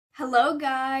Hello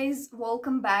guys,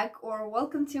 welcome back or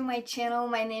welcome to my channel.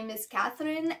 My name is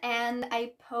Catherine and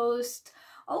I post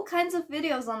all kinds of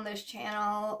videos on this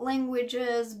channel.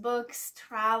 Languages, books,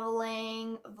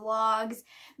 traveling, vlogs,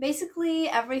 basically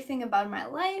everything about my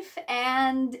life.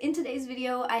 And in today's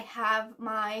video I have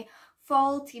my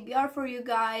fall TBR for you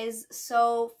guys.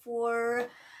 So for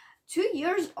 2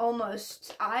 years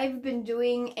almost, I've been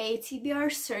doing a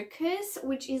TBR circus,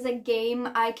 which is a game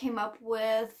I came up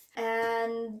with,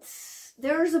 and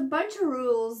there's a bunch of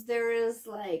rules. There is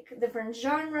like different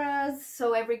genres,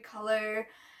 so every color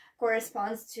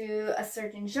corresponds to a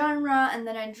certain genre, and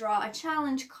then I draw a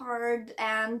challenge card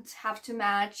and have to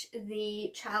match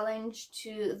the challenge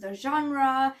to the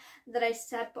genre that I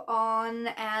step on.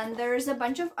 And there's a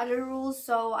bunch of other rules,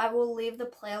 so I will leave the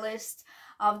playlist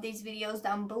of these videos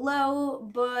down below.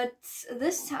 But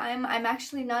this time I'm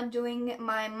actually not doing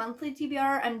my monthly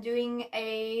TBR, I'm doing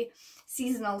a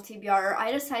seasonal TBR.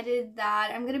 I decided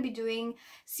that I'm gonna be doing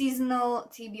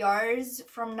seasonal TBRs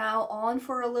from now on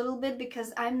for a little bit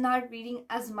because I'm not reading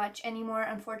as much anymore,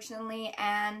 unfortunately,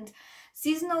 and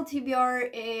seasonal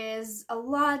TBR is a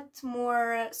lot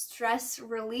more stress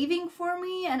relieving for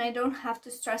me, and I don't have to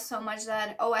stress so much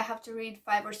that, oh, I have to read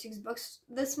 5 or 6 books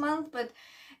this month, but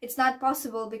it's not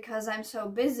possible because I'm so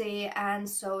busy and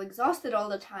so exhausted all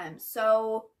the time.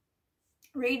 So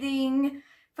reading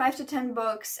 5 to 10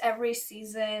 books every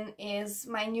season is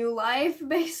my new life,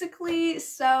 basically.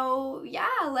 So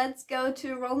yeah, let's go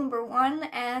to roll number 1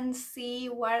 and see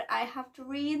what I have to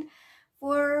read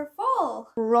for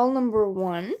fall. Roll number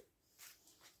 1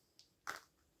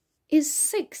 is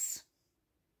 6.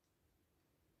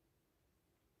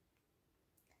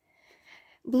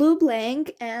 Blue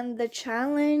blank, and the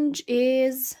challenge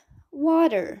is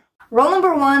water. Roll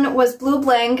number 1 was blue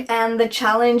blank and the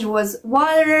challenge was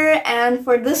water, and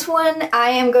for this one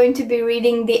I am going to be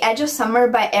reading The Edge of Summer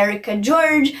by Erica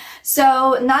George.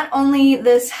 So not only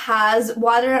this has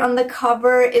water on the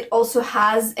cover, it also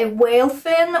has a whale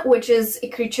fin, which is a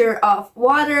creature of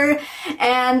water,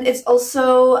 and it's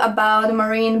also about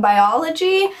marine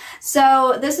biology.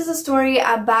 So this is a story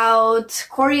about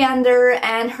Coriander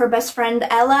and her best friend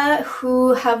Ella,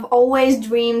 who have always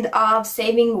dreamed of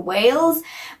saving whales,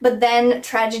 but then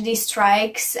tragedy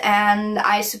strikes and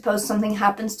I suppose something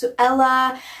happens to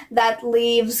Ella that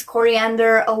leaves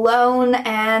Coriander alone,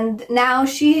 and now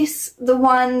she's the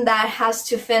one that has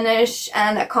to finish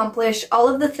and accomplish all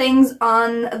of the things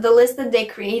on the list that they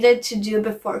created to do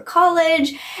before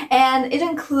college, and it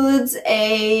includes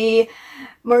a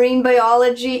marine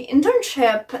biology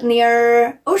internship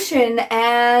near ocean,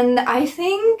 and I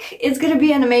think it's gonna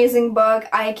be an amazing book.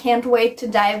 I can't wait to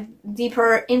dive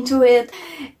deeper into it.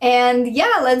 And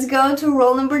yeah, let's go to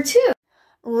roll number 2.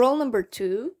 Roll number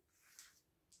 2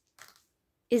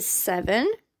 is 7.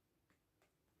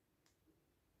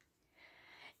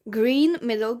 Green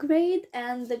middle grade,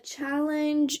 and the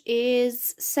challenge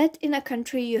is set in a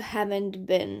country you haven't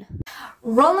been.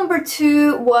 Roll number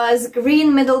 2 was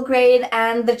green middle grade,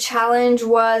 and the challenge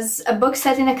was a book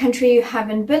set in a country you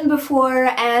haven't been before,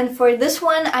 and for this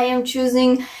one I am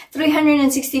choosing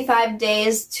 365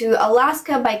 Days to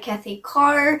Alaska by Kathy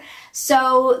Carr.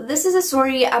 So this is a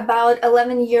story about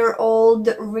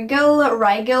 11-year-old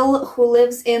Rigel who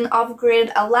lives in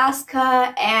off-grid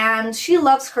Alaska, and she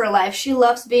loves her life. She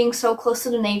loves being so close to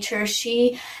the nature.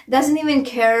 She doesn't even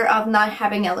care of not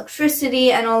having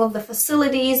electricity and all of the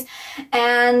facilities.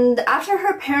 And after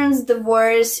her parents'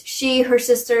 divorce, she, her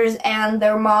sisters, and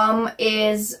their mom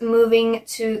is moving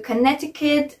to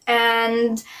Connecticut,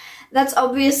 and that's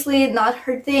obviously not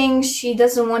her thing. She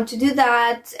doesn't want to do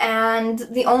that, and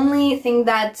the only thing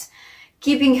that's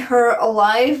keeping her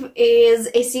alive is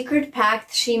a secret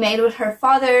pact she made with her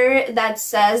father that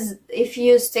says, if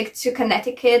you stick to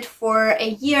Connecticut for a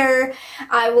year,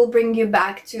 I will bring you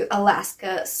back to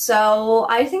Alaska. So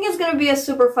I think it's gonna be a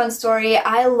super fun story.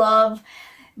 I love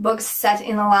books set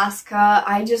in Alaska.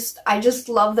 I just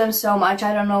love them so much.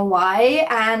 I don't know why,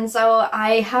 and so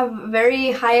I have very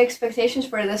high expectations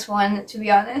for this one, to be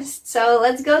honest. So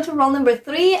let's go to roll number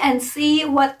 3 and see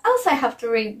what else I have to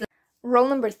read. Roll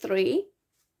number 3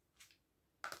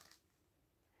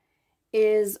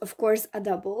 is of course a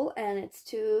double, and it's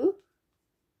 2,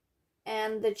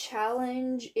 and the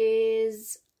challenge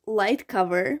is light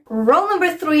cover. Role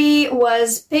number 3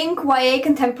 was pink YA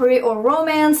contemporary or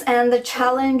romance, and the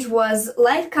challenge was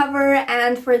light cover.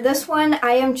 And for this one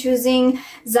I am choosing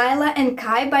Zyla and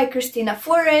Kai by Christina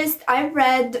Forrest. I've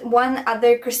read one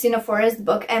other Christina Forrest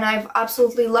book and I've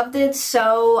absolutely loved it,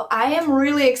 so I am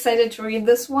really excited to read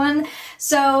this one.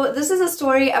 So this is a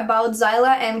story about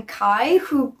Zyla and Kai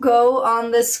who go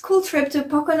on this cool trip to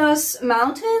Poconos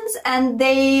Mountains and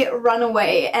they run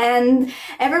away, and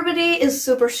everybody is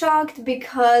super shocked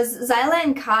because Zyla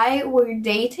and Kai were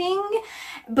dating,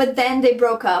 but then they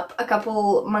broke up a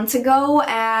couple months ago,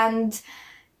 and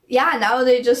yeah, now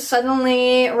they just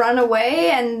suddenly run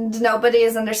away and nobody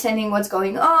is understanding what's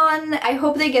going on. I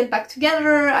hope they get back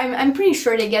together. I'm pretty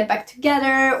sure they get back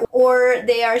together, or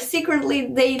they are secretly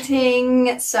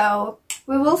dating, so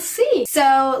we will see.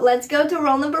 So let's go to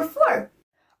role number 4.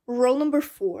 Role number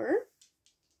 4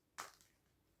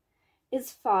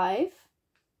 is 5.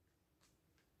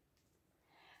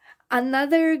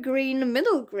 Another green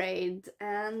middle grade,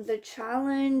 and the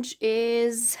challenge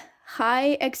is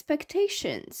high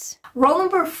expectations. Role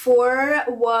number 4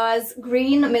 was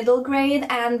green middle grade,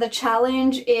 and the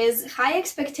challenge is high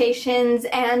expectations.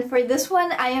 And for this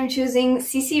one I am choosing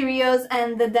Cici Rios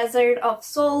and the Desert of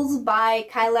Souls by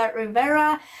Kyla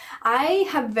Rivera. I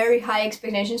have very high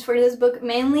expectations for this book,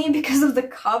 mainly because of the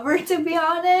cover, to be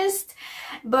honest.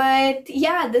 But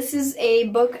yeah, this is a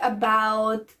book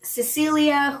about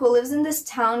Cecilia, who lives in this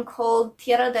town called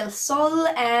Tierra del Sol,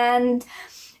 and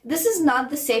this is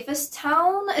not the safest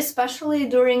town, especially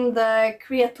during the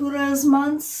Criaturas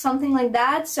months, something like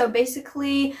that. So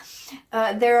basically,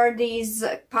 there are these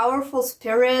powerful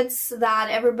spirits that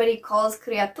everybody calls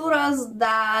Criaturas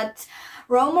that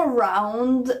roam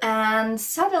around, and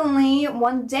suddenly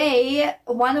one day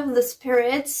one of the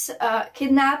spirits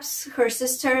kidnaps her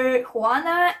sister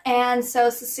Juana, and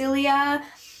so Cecilia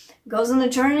goes on a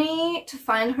journey to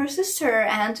find her sister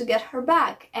and to get her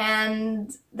back.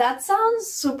 And that sounds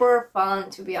super fun,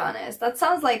 to be honest. That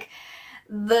sounds like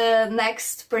the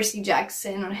next Percy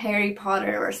Jackson or Harry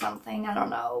Potter or something, I don't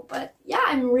know. But yeah,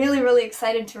 I'm really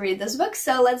excited to read this book.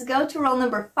 So let's go to role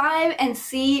number 5 and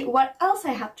see what else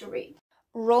I have to read.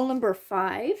 Role number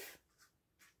 5.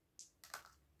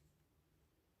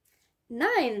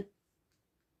 9.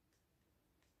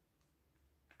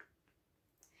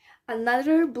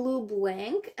 Another blue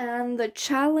blank, and the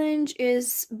challenge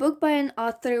is book by an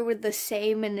author with the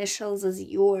same initials as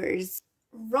yours.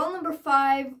 Role number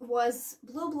 5 was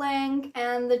blue blank,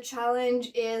 and the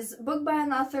challenge is book by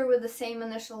an author with the same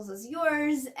initials as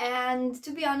yours. And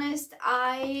to be honest,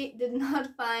 I did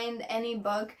not find any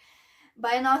book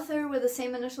by an author with the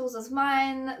same initials as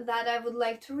mine that I would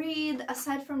like to read,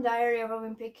 aside from Diary of a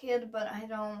Wimpy Kid, but I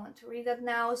don't want to read that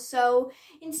now. So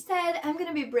instead, I'm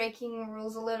gonna be breaking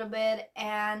rules a little bit,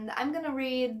 and I'm gonna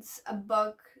read a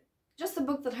book, just a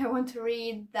book that I want to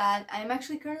read that I'm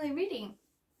actually currently reading.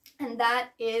 And that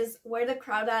is Where the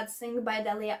Crawdads Sing by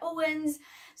Delia Owens.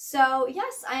 So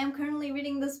yes, I am currently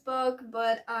reading this book,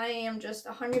 but I am just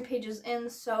 100 pages in,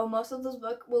 so most of this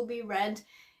book will be read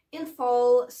in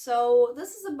fall. So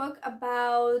this is a book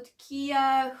about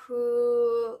Kia,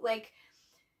 who, like,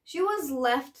 she was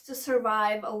left to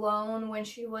survive alone when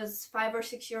she was 5 or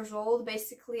 6 years old.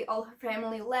 Basically all her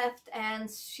family left, and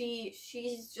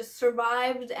she's just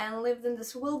survived and lived in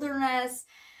this wilderness.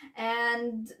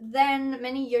 And then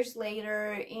many years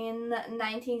later, in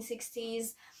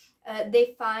 1960s,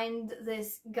 they find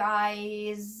this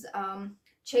guy's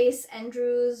Chase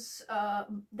Andrews'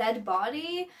 dead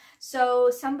body. So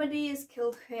somebody has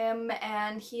killed him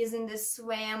and he is in this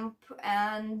swamp,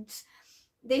 and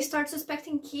they start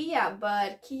suspecting Kia,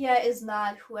 but Kia is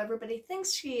not who everybody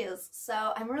thinks she is.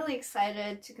 So I'm really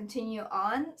excited to continue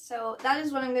on. So that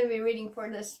is what I'm going to be reading for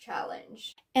this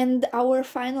challenge. And our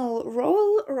final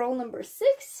role number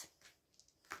 6,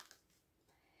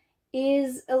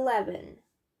 is 11.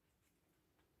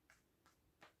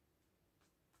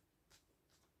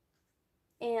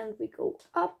 And we go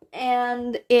up,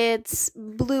 and it's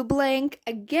blue blank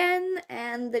again,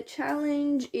 and the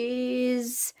challenge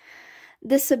is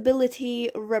disability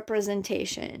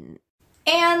representation.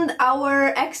 And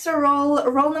our extra role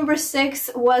number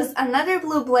 6, was another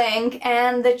blue blank,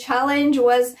 and the challenge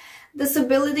was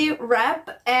disability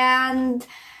rep. And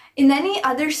in any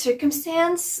other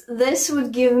circumstance, this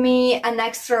would give me an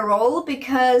extra roll,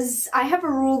 because I have a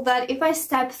rule that if I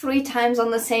step 3 times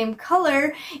on the same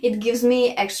color, it gives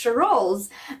me extra rolls.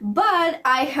 But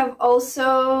I have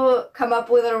also come up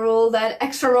with a rule that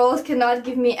extra rolls cannot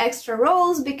give me extra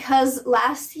rolls, because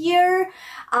last year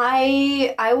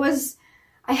I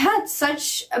I had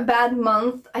such a bad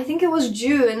month. I think it was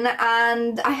June,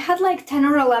 and I had like 10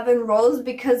 or 11 rolls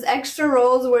because extra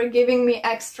rolls were giving me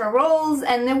extra rolls,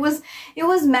 and it was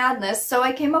madness. So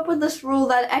I came up with this rule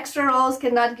that extra rolls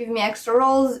cannot give me extra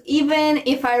rolls even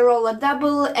if I roll a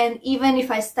double and even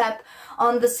if I step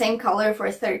on the same color for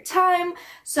a third time.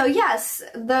 So yes,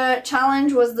 the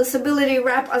challenge was disability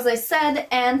rep, as I said,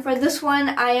 and for this one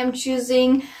I am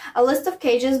choosing A List of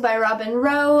Cages by Robin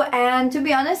Rowe, and to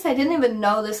be honest, I didn't even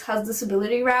know this has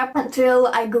disability rep until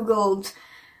I googled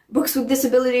books with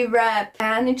disability rep,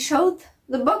 and it showed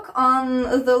the book on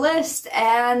the list.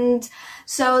 And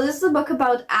so this is a book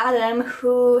about Adam,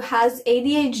 who has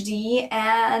ADHD,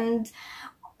 and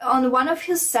on one of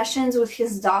his sessions with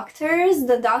his doctors,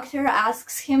 the doctor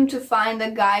asks him to find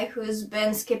a guy who's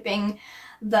been skipping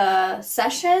the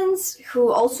sessions,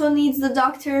 who also needs the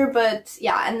doctor, but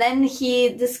yeah, and then he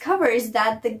discovers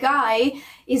that the guy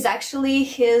is actually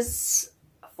his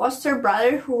foster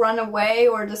brother who ran away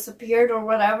or disappeared or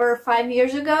whatever 5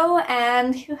 years ago,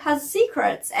 and who has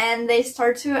secrets, and they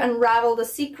start to unravel the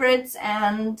secrets.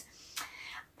 And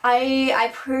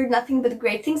I've heard nothing but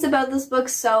great things about this book,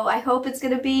 so I hope it's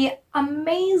gonna be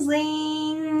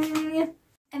amazing.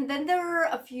 And then there are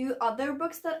a few other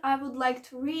books that I would like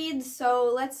to read,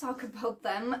 so let's talk about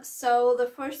them. So the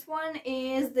first one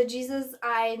is The Jesus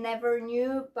I Never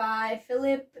Knew by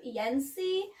Philip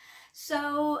Yancey.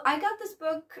 So I got this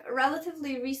book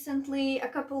relatively recently, a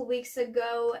couple weeks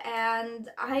ago, and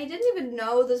I didn't even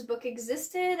know this book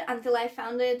existed until I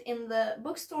found it in the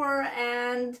bookstore.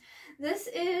 And this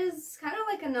is kind of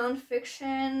like a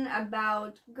non-fiction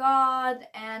about God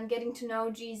and getting to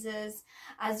know Jesus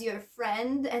as your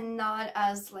friend, and not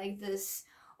as like this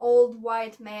old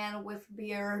white man with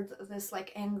beard, this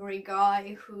like angry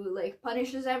guy who like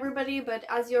punishes everybody, but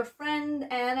as your friend.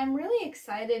 And I'm really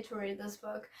excited to read this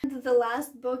book. And the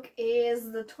last book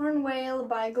is The Torn Whale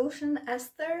by Gulshan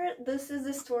Esther. This is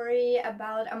a story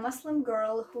about a Muslim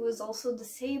girl who is also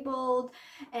disabled,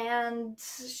 and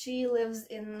she lives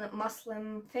in a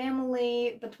Muslim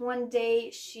family, but one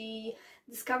day she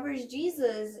discovers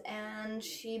Jesus and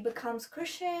she becomes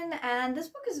Christian. And this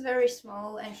book is very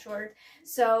small and short,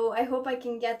 so I hope I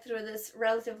can get through this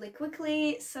relatively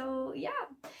quickly. So yeah,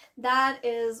 that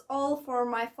is all for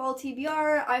my fall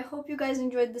TBR. I hope you guys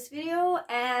enjoyed this video,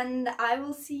 and I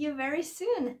will see you very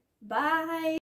soon. Bye!